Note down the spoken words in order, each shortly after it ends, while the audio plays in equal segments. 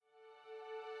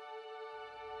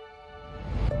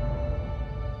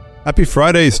Happy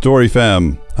Friday, Story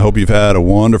Fam. I hope you've had a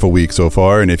wonderful week so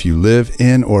far, and if you live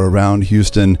in or around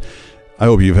Houston, I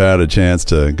hope you've had a chance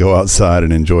to go outside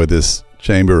and enjoy this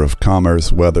Chamber of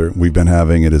Commerce weather we've been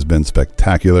having. It has been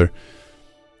spectacular.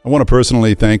 I want to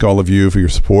personally thank all of you for your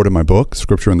support in my book,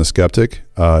 Scripture and the Skeptic.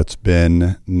 It's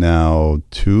been now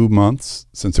 2 months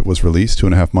since it was released,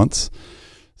 2.5 months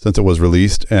since it was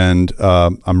released, and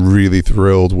I'm really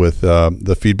thrilled with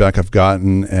the feedback I've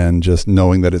gotten, and just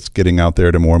knowing that it's getting out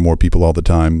there to more and more people all the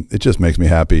time. It just makes me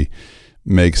happy,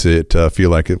 makes it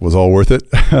feel like it was all worth it.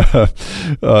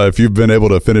 If you've been able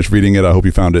to finish reading it, I hope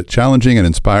you found it challenging and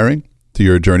inspiring to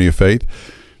your journey of faith.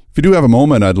 If you do have a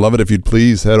moment, I'd love it if you'd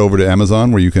please head over to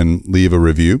Amazon, where you can leave a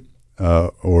review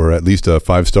or at least a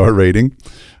 5-star rating,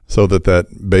 so that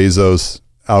Bezos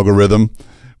algorithm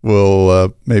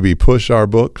will maybe push our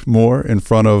book more in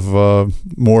front of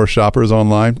more shoppers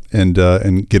online and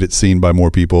get it seen by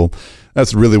more people.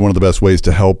 That's really one of the best ways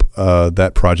to help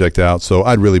that project out. So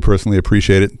I'd really personally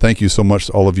appreciate it. Thank you so much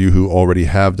to all of you who already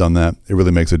have done that. It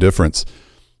really makes a difference.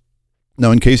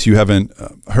 Now, in case you haven't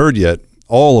heard yet,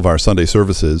 all of our Sunday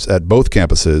services at both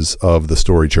campuses of the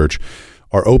Story Church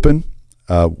are open,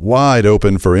 wide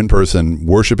open for in-person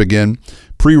worship again.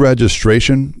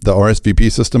 Pre-registration, the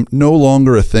RSVP system, no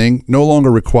longer a thing, no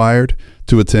longer required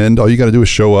to attend. All you got to do is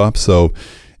show up. So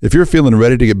if you're feeling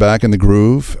ready to get back in the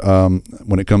groove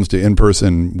when it comes to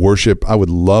in-person worship, I would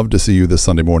love to see you this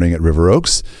Sunday morning at River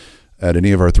Oaks, at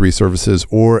any of our 3 services,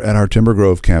 or at our Timber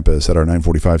Grove campus at our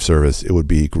 9:45 service. It would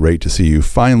be great to see you.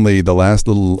 Finally, the last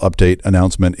little update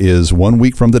announcement is 1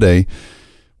 week from today,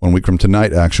 1 week from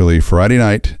tonight, actually, Friday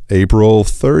night, April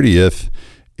 30th,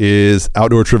 is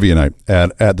outdoor trivia night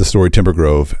at the Story Timber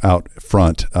Grove out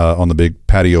front on the big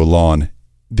patio lawn.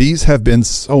 These have been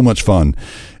so much fun,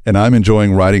 and I'm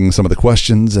enjoying writing some of the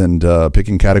questions and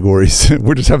picking categories.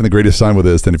 We're just having the greatest time with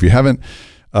this. And if you haven't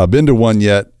been to one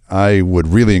yet, I would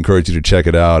really encourage you to check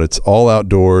it out. It's all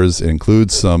outdoors. It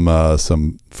includes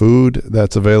some food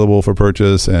that's available for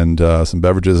purchase and some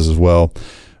beverages as well.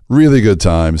 Really good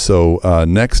time. So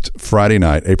next Friday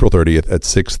night, April 30th at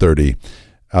 6:30,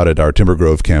 out at our Timber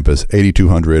Grove campus,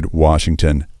 8200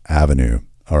 Washington Avenue.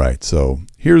 All right, so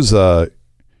here's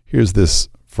this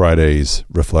Friday's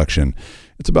reflection.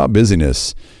 It's about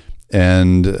busyness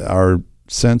and our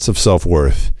sense of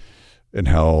self-worth, and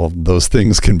how those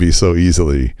things can be so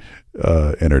easily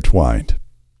intertwined.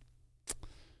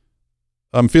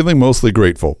 I'm feeling mostly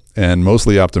grateful and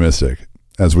mostly optimistic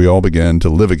as we all begin to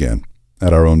live again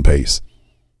at our own pace.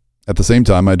 At the same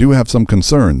time, I do have some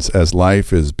concerns as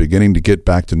life is beginning to get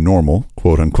back to normal,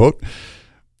 quote unquote.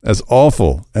 As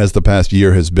awful as the past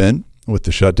year has been with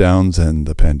the shutdowns and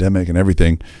the pandemic and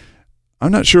everything,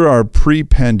 I'm not sure our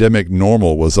pre-pandemic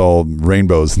normal was all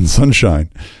rainbows and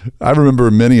sunshine. I remember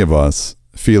many of us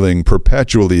feeling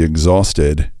perpetually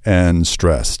exhausted and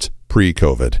stressed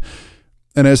pre-COVID.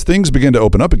 And as things begin to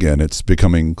open up again, it's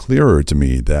becoming clearer to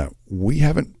me that we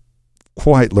haven't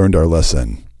quite learned our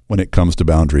lesson when it comes to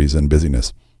boundaries and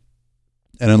busyness.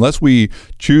 And unless we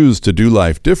choose to do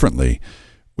life differently,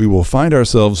 we will find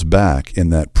ourselves back in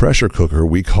that pressure cooker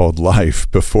we called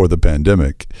life before the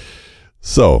pandemic.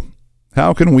 So,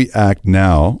 how can we act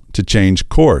now to change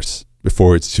course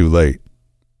before it's too late?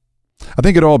 I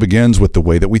think it all begins with the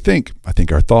way that we think. I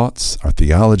think our thoughts, our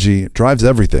theology, it drives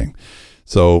everything.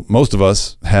 So most of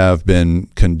us have been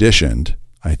conditioned,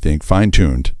 I think,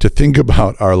 fine-tuned, to think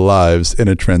about our lives in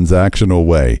a transactional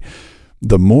way.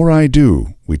 The more I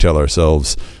do, we tell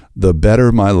ourselves, the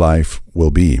better my life will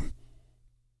be.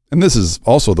 And this is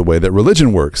also the way that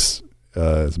religion works.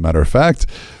 As a matter of fact,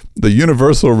 the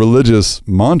universal religious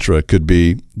mantra could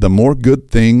be, the more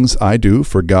good things I do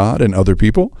for God and other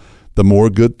people, the more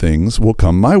good things will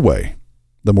come my way.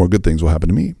 The more good things will happen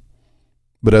to me.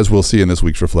 But as we'll see in this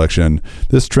week's reflection,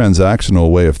 this transactional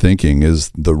way of thinking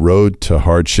is the road to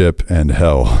hardship and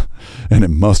hell, and it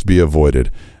must be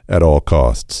avoided at all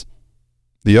costs.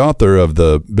 The author of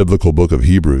the biblical book of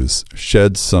Hebrews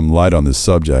sheds some light on this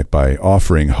subject by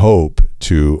offering hope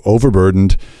to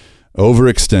overburdened,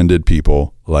 overextended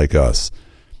people like us.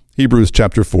 Hebrews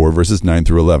chapter 4, verses 9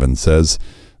 through 11 says,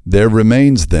 "There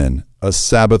remains then a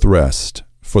Sabbath rest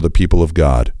for the people of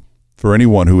God. For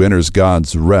anyone who enters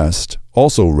God's rest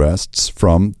also rests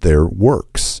from their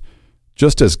works,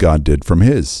 just as God did from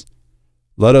his.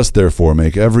 Let us therefore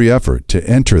make every effort to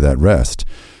enter that rest,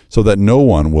 so that no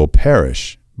one will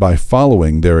perish by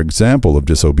following their example of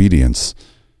disobedience."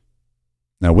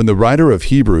 Now, when the writer of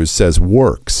Hebrews says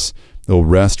works, they'll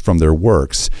rest from their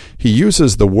works, he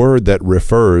uses the word that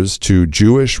refers to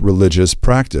Jewish religious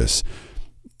practice.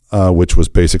 which was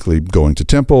basically going to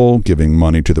temple, giving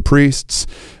money to the priests,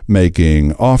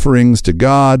 making offerings to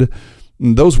God.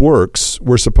 Those works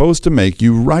were supposed to make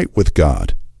you right with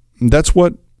God. That's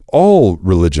what all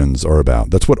religions are about.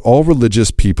 That's what all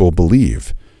religious people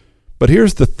believe. But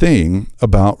here's the thing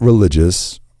about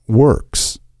religious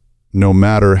works. No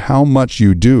matter how much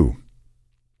you do,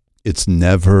 it's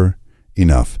never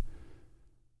enough.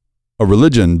 A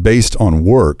religion based on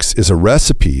works is a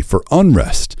recipe for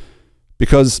unrest.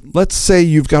 Because let's say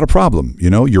you've got a problem.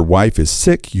 Your wife is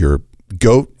sick, your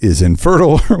goat is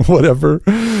infertile or whatever.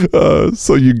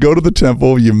 So you go to the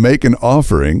temple, you make an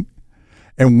offering.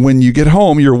 And when you get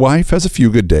home, your wife has a few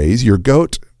good days. Your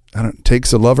goat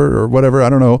takes a lover or whatever, I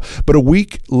don't know. But a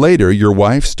week later, your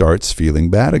wife starts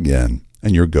feeling bad again.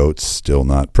 And your goat's still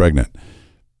not pregnant.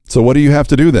 So what do you have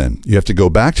to do then? You have to go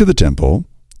back to the temple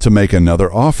to make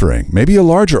another offering, maybe a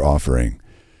larger offering,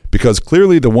 because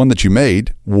clearly the one that you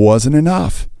made wasn't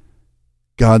enough.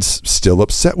 God's still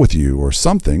upset with you or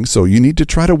something, so you need to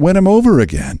try to win him over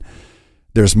again.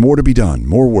 There's more to be done,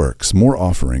 more works, more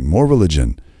offering, more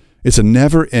religion. It's a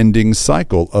never-ending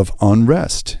cycle of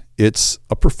unrest. It's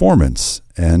a performance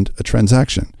and a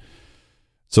transaction.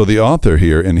 So the author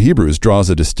here in Hebrews draws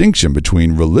a distinction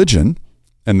between religion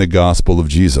and the gospel of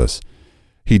Jesus.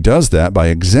 He does that by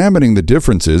examining the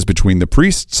differences between the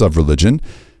priests of religion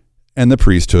and the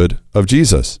priesthood of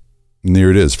Jesus. And here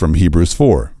it is from Hebrews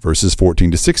 4, verses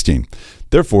 14 to 16.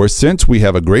 Therefore, since we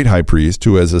have a great high priest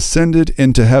who has ascended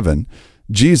into heaven,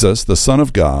 Jesus, the Son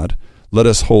of God, let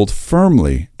us hold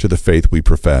firmly to the faith we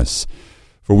profess.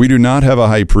 For we do not have a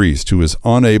high priest who is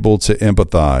unable to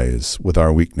empathize with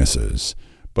our weaknesses,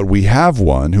 but we have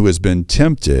one who has been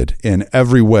tempted in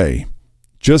every way,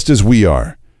 just as we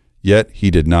are, yet he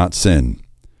did not sin.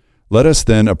 Let us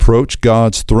then approach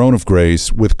God's throne of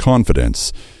grace with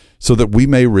confidence, so that we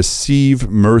may receive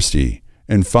mercy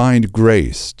and find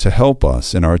grace to help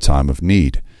us in our time of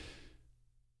need.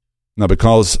 Now,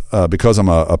 because I'm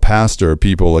a pastor,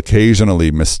 people occasionally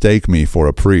mistake me for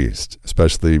a priest,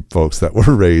 especially folks that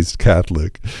were raised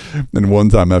Catholic. And one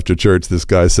time after church, this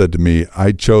guy said to me,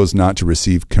 "I chose not to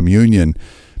receive communion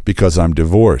because I'm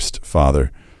divorced,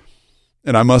 Father."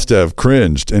 And I must have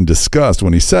cringed in disgust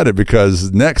when he said it,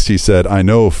 because next he said, "I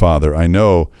know, Father, I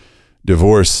know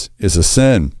divorce is a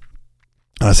sin."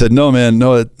 And I said, "No, man,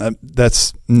 no,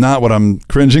 that's not what I'm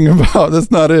cringing about.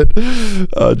 That's not it.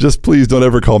 Just please don't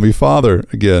ever call me Father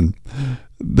again."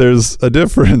 There's a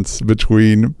difference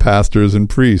between pastors and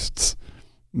priests.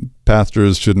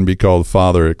 Pastors shouldn't be called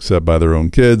Father except by their own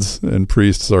kids, and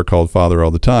priests are called Father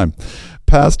all the time.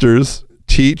 Pastors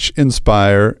teach,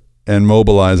 inspire, and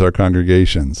mobilize our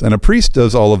congregations. And a priest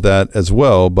does all of that as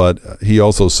well, but he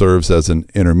also serves as an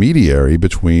intermediary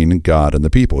between God and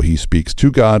the people. He speaks to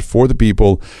God for the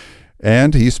people,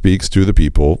 and he speaks to the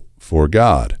people for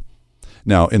God.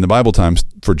 Now, in the Bible times,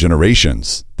 for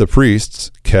generations, the priests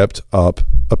kept up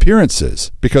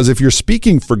appearances, because if you're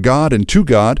speaking for God and to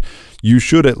God, you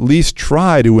should at least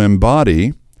try to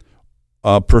embody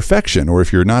perfection, or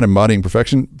if you're not embodying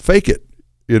perfection, fake it.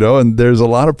 And there's a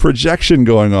lot of projection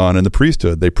going on in the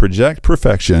priesthood. They project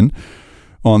perfection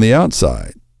on the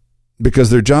outside because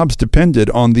their jobs depended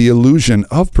on the illusion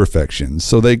of perfection.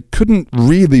 So they couldn't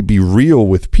really be real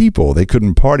with people. They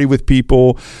couldn't party with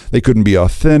people. They couldn't be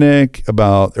authentic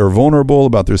about or vulnerable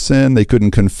about their sin. They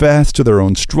couldn't confess to their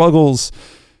own struggles.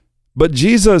 But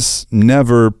Jesus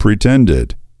never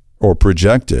pretended or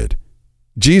projected.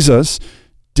 Jesus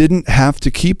didn't have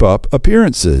to keep up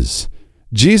appearances.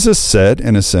 Jesus said,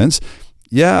 in a sense,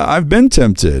 "Yeah, I've been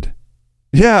tempted.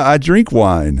 Yeah, I drink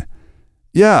wine.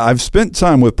 Yeah, I've spent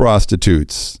time with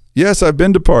prostitutes. Yes, I've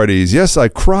been to parties. Yes, I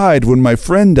cried when my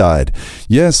friend died.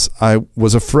 Yes, I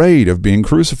was afraid of being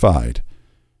crucified."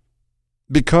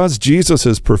 Because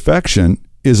Jesus' perfection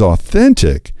is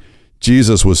authentic,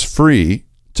 Jesus was free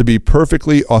to be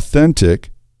perfectly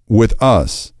authentic with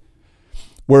us.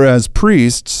 Whereas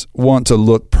priests want to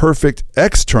look perfect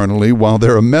externally while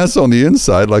they're a mess on the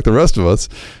inside like the rest of us,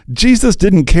 Jesus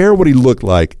didn't care what he looked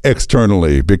like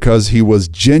externally because he was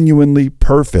genuinely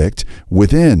perfect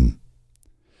within.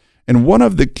 And one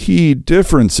of the key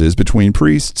differences between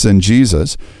priests and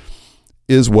Jesus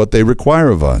is what they require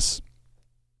of us.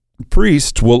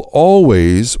 Priests will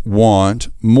always want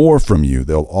more from you.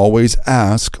 They'll always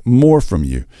ask more from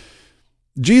you.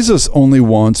 Jesus only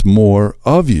wants more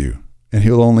of you, and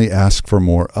he'll only ask for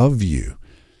more of you.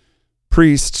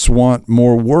 Priests want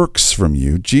more works from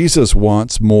you. Jesus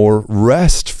wants more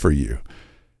rest for you.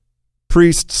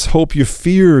 Priests hope you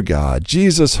fear God.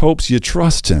 Jesus hopes you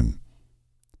trust him.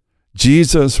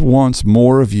 Jesus wants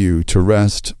more of you to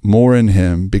rest more in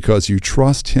him because you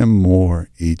trust him more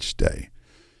each day.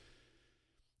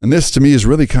 And this to me is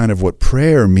really kind of what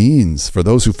prayer means for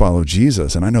those who follow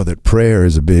Jesus. And I know that prayer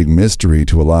is a big mystery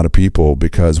to a lot of people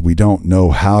because we don't know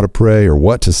how to pray or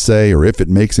what to say or if it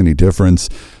makes any difference.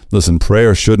 Listen,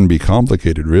 prayer shouldn't be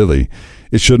complicated, really.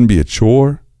 It shouldn't be a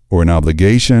chore or an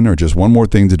obligation or just one more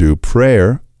thing to do.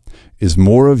 Prayer is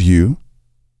more of you,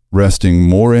 resting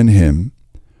more in Him,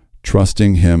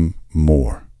 trusting Him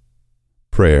more.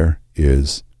 Prayer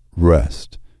is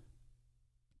rest.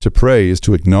 To pray is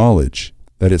to acknowledge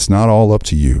that it's not all up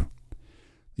to you.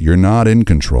 You're not in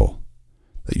control.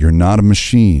 That you're not a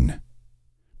machine.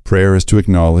 Prayer is to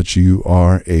acknowledge you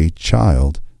are a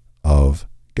child of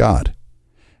God.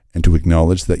 And to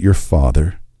acknowledge that your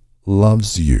Father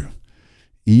loves you.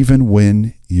 Even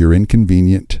when you're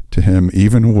inconvenient to Him,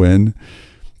 even when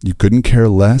you couldn't care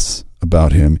less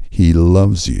about Him, He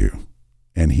loves you.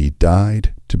 And He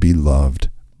died to be loved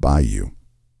by you.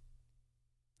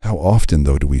 How often,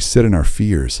 though, do we sit in our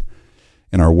fears,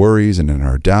 in our worries and in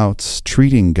our doubts,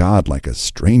 treating God like a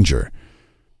stranger?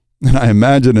 And I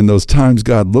imagine in those times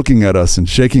God looking at us and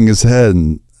shaking His head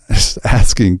and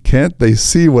asking, can't they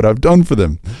see what I've done for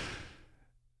them?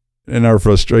 In our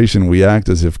frustration, we act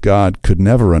as if God could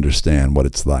never understand what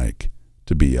it's like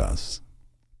to be us.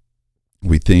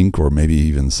 We think, or maybe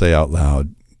even say out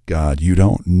loud, God, you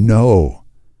don't know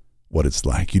what it's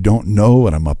like. You don't know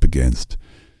what I'm up against.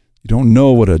 You don't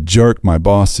know what a jerk my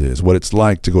boss is, what it's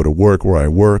like to go to work where I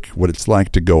work, what it's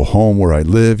like to go home where I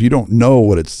live. You don't know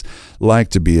what it's like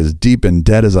to be as deep in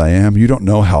debt as I am. You don't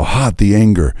know how hot the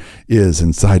anger is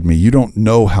inside me. You don't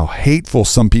know how hateful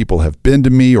some people have been to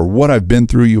me or what I've been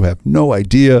through. You have no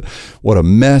idea what a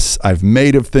mess I've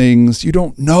made of things. You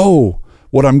don't know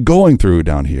what I'm going through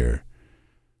down here.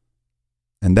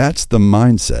 And that's the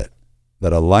mindset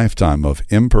that a lifetime of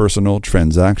impersonal,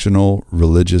 transactional,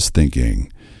 religious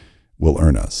thinking will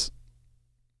earn us.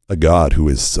 A God who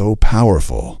is so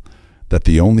powerful that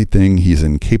the only thing He's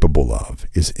incapable of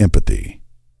is empathy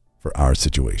for our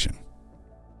situation.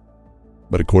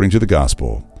 But according to the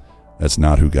gospel, that's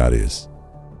not who God is.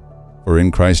 For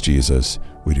in Christ Jesus,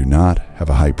 we do not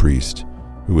have a high priest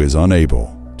who is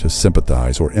unable to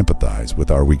sympathize or empathize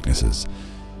with our weaknesses,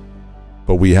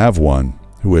 but we have one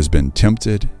who has been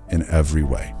tempted in every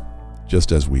way,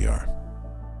 just as we are.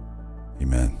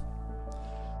 Amen.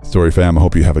 Story fam, I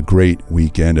hope you have a great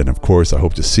weekend. And of course, I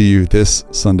hope to see you this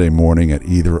Sunday morning at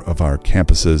either of our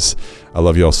campuses. I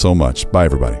love you all so much. Bye,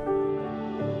 everybody.